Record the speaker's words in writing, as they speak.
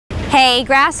Hey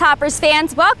Grasshoppers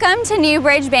fans, welcome to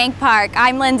Newbridge Bank Park.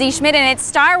 I'm Lindsay Schmidt and it's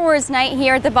Star Wars night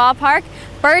here at the ballpark.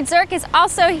 Bird Zirk is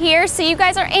also here, so you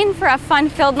guys are in for a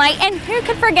fun-filled night, and who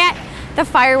could forget the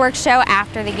fireworks show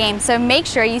after the game, so make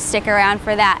sure you stick around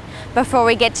for that. Before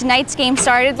we get tonight's game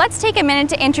started, let's take a minute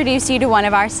to introduce you to one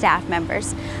of our staff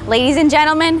members. Ladies and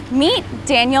gentlemen, meet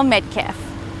Daniel Midkiff.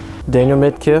 Daniel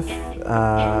Midkiff,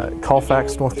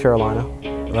 Colfax, North Carolina,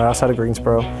 right outside of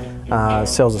Greensboro.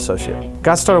 Sales associate.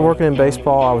 Got started working in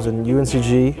baseball. I was in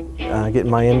UNCG,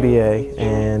 getting my MBA,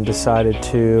 and decided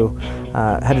to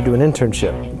had to do an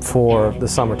internship for the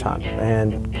summertime.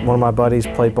 And one of my buddies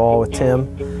played ball with Tim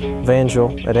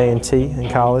Vangel at A&T in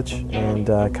college, and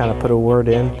kind of put a word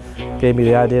in, gave me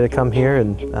the idea to come here,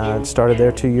 and started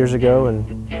there 2 years ago,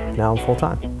 and now I'm full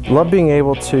time. Love being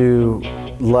able to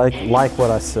like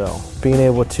what I sell, being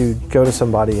able to go to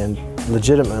somebody and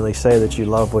legitimately say that you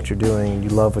love what you're doing, you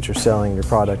love what you're selling, your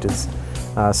product is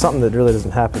something that really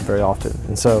doesn't happen very often.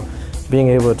 And so being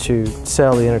able to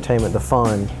sell the entertainment, the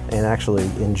fun, and actually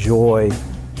enjoy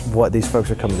what these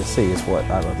folks are coming to see is what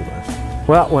I love the most.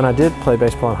 Well, when I did play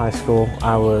baseball in high school,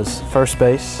 I was first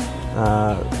base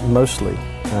mostly,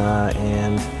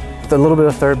 and a little bit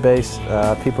of third base.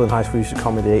 People in high school used to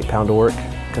call me the 8-pound dork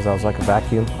because I was like a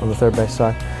vacuum on the third base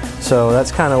side. So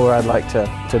that's kind of where I'd like to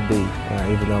be,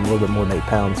 even though I'm a little bit more than 8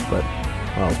 pounds, but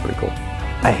well, it was pretty cool.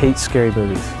 I hate scary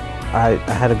movies. I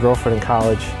had a girlfriend in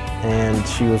college, and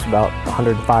she was about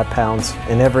 105 pounds.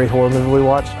 In every horror movie we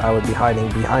watched, I would be hiding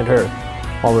behind her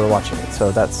while we were watching it.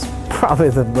 So that's probably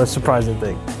the most surprising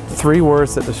thing. 3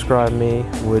 words that describe me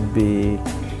would be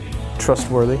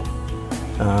trustworthy,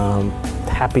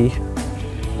 happy,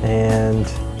 and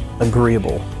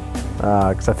agreeable.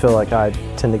 Because I feel like I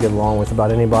tend to get along with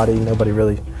about anybody. Nobody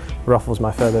really ruffles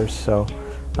my feathers, so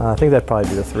I think that'd probably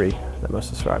be the 3 that most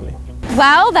describe me.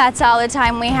 Well, that's all the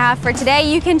time we have for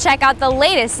today. You can check out the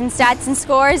latest in stats and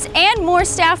scores and more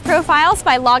staff profiles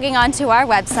by logging on to our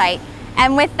website.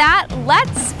 And with that,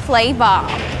 let's play ball.